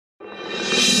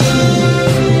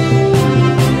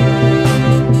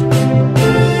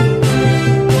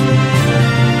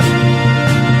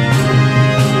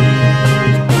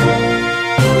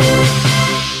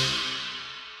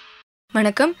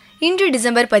வணக்கம். இன்று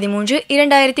December 13,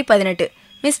 2018.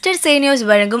 மிஸ்டர்.செ news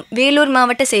வழங்கும் வேலூர்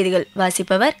மாவட்ட செய்திகள்.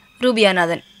 வாசிப்பவர்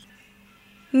ரூபியாநாதன்.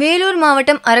 வேலூர்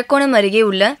மாவட்டம் அரக்கோணம் அருகே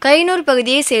உள்ள கைனூர்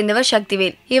பகுதியை சேர்ந்தவர்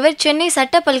சக்திவேல். இவர் சென்னை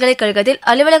சட்ட பல்கலைக்கழகத்தில்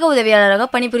அலுவலக உதவியாளராக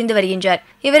பணிபுரிந்து வருகின்றார்.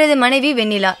 இவரது மனைவி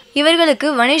வெண்ணிலா. இவர்களுக்கு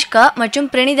வனிஷ்கா மற்றும்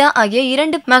பிரணிதா ஆகிய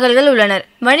 2 மகள்கள் உள்ளனர்.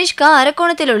 வனிஷ்கா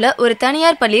அரக்கோணத்தில் உள்ள ஒரு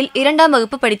தனியார் பள்ளியில் 2ஆம்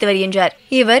வகுப்பு படித்து வருகின்றார்.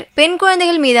 இவர் பெண்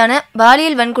குழந்தைகள் மீதான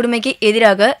பாலியல் வன்கொடுமைக்கு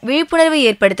எதிராக விழிப்புணர்வு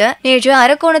ஏற்படுத்த நேற்று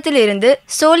அரக்கோணத்தில் இருந்து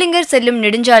சோளிங்கர் செல்லும்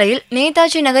நெடுஞ்சாலையில்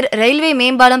நேதாஜி நகர் ரயில்வே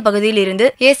மேம்பாலம் பகுதியில் இருந்து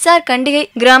SR கண்டிகை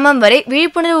கிராமம் வரை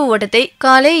விழிப்புணர்வு ஓட்டத்தை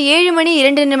காலை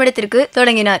 7:02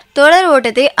 தொடங்கினார். தொடர்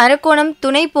ஓட்டத்தை அரக்கோணம்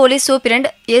துணை போலீஸ் சூப்பிரண்ட்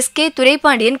SK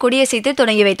துரைபாண்டியன் கொடியசைத்து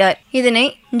தொடங்கி வைத்தார். இதனை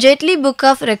ஜெட்லி புக்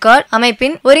ஆஃப் ரெக்கார்ட்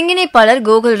அமைப்பின் ஒருங்கிணைப்பாளர்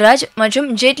கோகுல்ராஜ் மற்றும்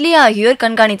ஜெட்லி ஆகியோர்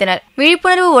கண்காணித்தனர்.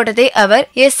 விழிப்புணர்வு ஓட்டத்தை அவர்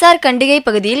SR கண்டிகை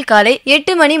பகுதியில் காலை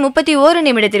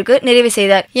 8:31 நிறைவு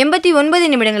செய்தார்.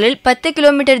 89 நிமிடங்களில் 10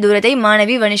 கிலோமீட்டர் தூரத்தை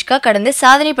மாணவி வனிஷ்கா கடந்து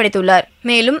சாதனை படைத்துள்ளார்.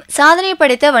 மேலும் சாதனை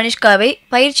படைத்த வனிஷ்காவை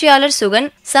பயிற்சியாளர் சுகன்,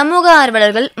 சமூக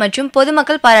ஆர்வலர்கள் மற்றும்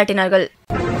பொதுமக்கள் பாராட்டினார்கள்.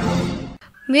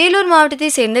 வேலூர் மாவட்டத்தை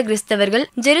சேர்ந்த கிறிஸ்தவர்கள்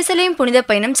ஜெருசலேம் புனித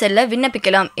பயணம் செல்ல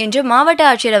விண்ணப்பிக்கலாம் என்று மாவட்ட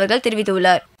ஆட்சியர் அவர்கள்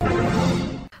தெரிவித்துள்ளார்.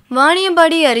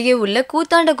 வாணியம்பாடி அருகே உள்ள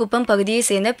கூத்தாண்டகுப்பம் பகுதியை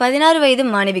சேர்ந்த 16 வயது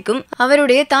மாணவிக்கும்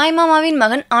அவருடைய தாய்மாமாவின்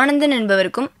மகன் ஆனந்தன்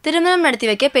என்பவருக்கும் திருமணம் நடத்தி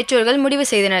வைக்க பெற்றோர்கள் முடிவு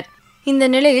செய்தனர். இந்த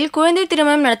நிலையில் குழந்தை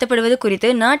திருமணம் நடத்தப்படுவது குறித்து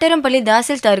நாட்டரம்பள்ளி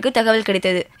தாசில்தாருக்கு தகவல்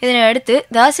கிடைத்தது. இதனையடுத்து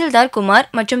தாசில்தார் குமார்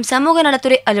மற்றும் சமூக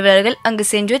நலத்துறை அலுவலர்கள் அங்கு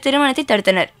சென்று திருமணத்தை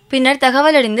தடுத்தனர். பின்னர்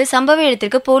தகவல் அறிந்து சம்பவ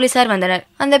இடத்திற்கு போலீசார் வந்தனர்.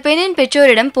 அந்த பெண்ணின்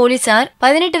பெற்றோரிடம் போலீசார்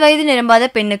 18 வயது நிரம்பாத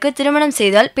பெண்ணுக்கு திருமணம்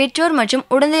செய்தால் பெற்றோர் மற்றும்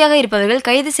உடந்தையாக இருப்பவர்கள்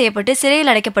கைது செய்யப்பட்டு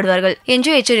சிறையில் அடைக்கப்படுவார்கள்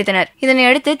என்று எச்சரித்தனர்.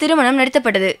 இதனையடுத்து திருமணம்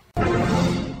நடத்தப்பட்டது.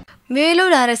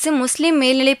 வேலூர் அரசு முஸ்லிம்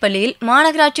மேல்நிலைப் பள்ளியில்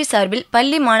மாநகராட்சி சார்பில்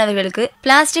பள்ளி மாணவர்களுக்கு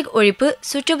பிளாஸ்டிக் ஒழிப்பு,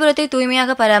 சுற்றுப்புறத்தை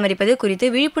தூய்மையாக பராமரிப்பது குறித்து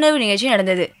விழிப்புணர்வு நிகழ்ச்சி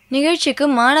நடந்தது. நிகழ்ச்சிக்கு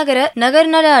மாநகர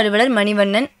நகர்நல அலுவலர்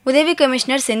மணிவண்ணன், உதவி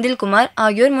கமிஷனர் செந்தில்குமார்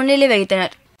ஆகியோர் முன்னிலை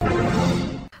வகித்தனர்.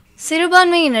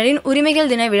 சிறுபான்மையினரின் உரிமைகள்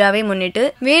தின விழாவை முன்னிட்டு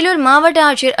வேலூர் மாவட்ட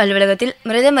ஆட்சியர் அலுவலகத்தில்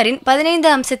பிரதமரின்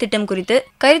 15 அம்ச திட்டம் குறித்து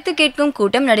கருத்து கேட்கும்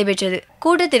கூட்டம் நடைபெற்றது.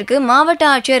 கூட்டத்திற்கு மாவட்ட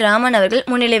ஆட்சியர் ராமன் அவர்கள்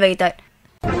முன்னிலை வகித்தார்.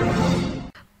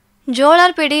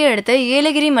 ஜோலார்பேட்டையை அடுத்த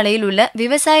ஏலகிரி மலையில் உள்ள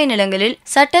விவசாய நிலங்களில்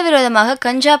சட்டவிரோதமாக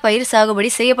கஞ்சா பயிர் சாகுபடி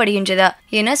செய்யப்படுகின்றதா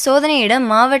என சோதனையிட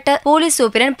மாவட்ட போலீஸ்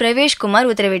சூப்பிரண்ட் பிரவேஷ்குமார்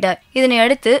உத்தரவிட்டார்.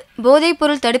 இதனையடுத்து போதைப்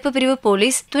பொருள் தடுப்பு பிரிவு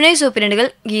போலீஸ் துணை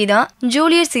சூப்பிரண்டுகள் Geetha,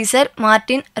 Julius Caesar,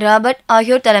 Martin, Robert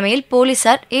ஆகியோர் தலைமையில்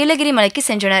போலீசார் ஏலகிரி மலைக்கு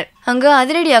சென்றனர். அங்கு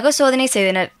அதிரடியாக சோதனை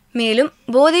செய்தனர். மேலும்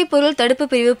போதைப் பொருள் தடுப்பு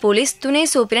பிரிவு போலீஸ் துணை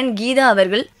சூப்பிரண்ட் கீதா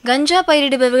அவர்கள் கஞ்சா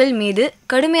பயிரிடுபவர்கள் மீது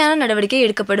கடுமையான நடவடிக்கை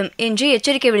எடுக்கப்படும் என்று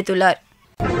எச்சரிக்கை விடுத்துள்ளார்.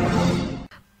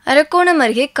 அரக்கோணம்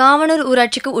அருகே காவனூர்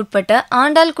ஊராட்சிக்கு உட்பட்ட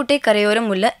ஆண்டாள்குட்டை கரையோரம்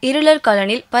உள்ள இருளர்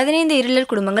காலனியில் 15 இருளர்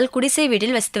குடும்பங்கள் குடிசை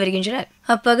வீட்டில் வசித்து வருகின்றனர்.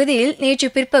 அப்பகுதியில் நேற்று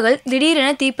பிற்பகல் திடீரென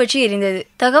தீப்பற்றி எரிந்தது.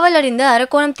 தகவல் அறிந்த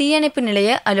அரக்கோணம் தீயணைப்பு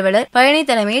நிலைய அலுவலர் பழனி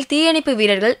தலைமையில் தீயணைப்பு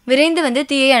வீரர்கள் விரைந்து வந்து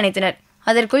தீயை அணைத்தனர்.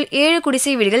 அதற்குள் 7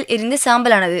 குடிசை வீடுகள் எரிந்து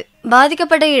சாம்பலானது.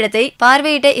 பாதிக்கப்பட்ட இடத்தை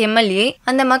பார்வையிட்ட MLA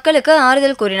அந்த மக்களுக்கு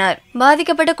ஆறுதல் கூறினார்.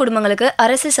 பாதிக்கப்பட்ட குடும்பங்களுக்கு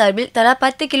அரசு சார்பில் தலா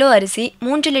 10 கிலோ அரிசி,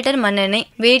 3 லிட்டர் மண்ணெண்ணெய்,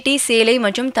 வேட்டி, சேலை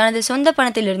மற்றும் தனது சொந்த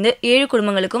பணத்திலிருந்து 7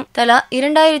 குடும்பங்களுக்கும் தலா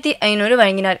 2500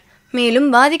 வழங்கினார். மேலும்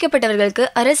பாதிக்கப்பட்டவர்களுக்கு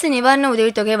அரசு நிவாரண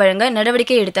உதவித்தொகை வழங்க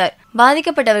நடவடிக்கை எடுத்தார்.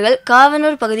 பாதிக்கப்பட்டவர்கள்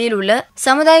காவனூர் பகுதியில் உள்ள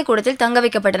சமுதாய கூடத்தில் தங்க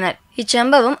வைக்கப்பட்டனர்.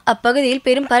 இச்சம்பவம் அப்பகுதியில்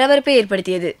பெரும் பரபரப்பை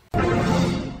ஏற்படுத்தியது.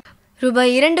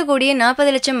 ரூபாய்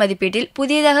 2,40,00,000 மதிப்பீட்டில்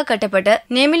புதியதாக கட்டப்பட்ட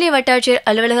நெமிலி வட்டாட்சியர்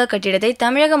அலுவலக கட்டிடத்தை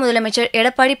தமிழக முதலமைச்சர்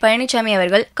எடப்பாடி பழனிசாமி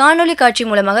அவர்கள் காணொலி காட்சி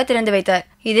மூலமாக திறந்து வைத்தார்.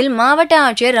 இதில் மாவட்ட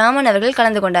ஆட்சியர் ராமன் அவர்கள்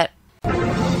கலந்து கொண்டார்.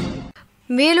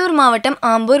 வேலூர் மாவட்டம்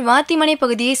ஆம்பூர் வாத்திமனை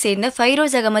பகுதியை சேர்ந்த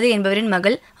ஃபைரோஸ் அகமது என்பவரின்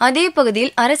மகள் அதே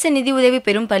பகுதியில் அரசு நிதி உதவி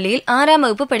பெறும் பள்ளியில் 6ஆம்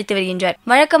வகுப்பு படித்து வருகின்றார்.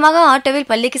 வழக்கமாக ஆட்டோவில்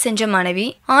பள்ளிக்கு சென்ற மாணவி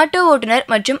ஆட்டோ ஓட்டுநர்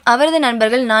மற்றும் அவரது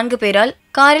நண்பர்கள் 4 பேரால்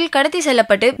காரில் கடத்தி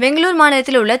செல்லப்பட்டு பெங்களூர்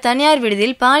மாநிலத்தில் உள்ள தனியார்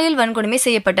விடுதியில் பாலியல் வன்கொடுமை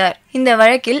செய்யப்பட்டார். இந்த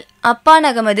வழக்கில் அப்பான்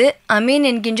அகமது, அமீன்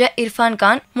என்கின்ற இர்ஃபான்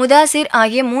கான், முதாசிர்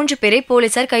ஆகிய 3 பேரை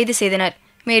போலீசார் கைது செய்தனர்.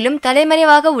 மேலும்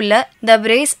தலைமறைவாக உள்ள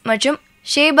தப்ரேஸ் மற்றும்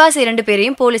ஷேபாஸ் 2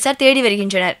 பேரையும் போலீசார் தேடி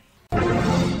வருகின்றனர்.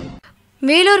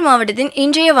 வேலூர் மாவட்டத்தின்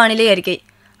இன்றைய வானிலை அறிக்கை.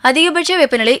 அதிகபட்ச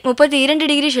வெப்பநிலை 32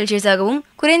 டிகிரி செல்சியஸாகவும்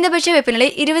குறைந்தபட்ச வெப்பநிலை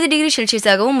 20 டிகிரி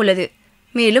செல்சியஸாகவும் உள்ளது.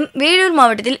 மேலும் வேலூர்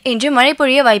மாவட்டத்தில் இன்று மழை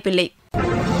பொழிய வாய்ப்பில்லை.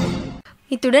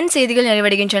 இத்துடன் செய்திகள்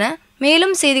நிறைவடைகின்றன.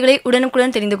 மேலும் செய்திகளை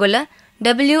உடனுக்குடன் தெரிந்து கொள்ள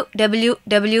www.mrchnews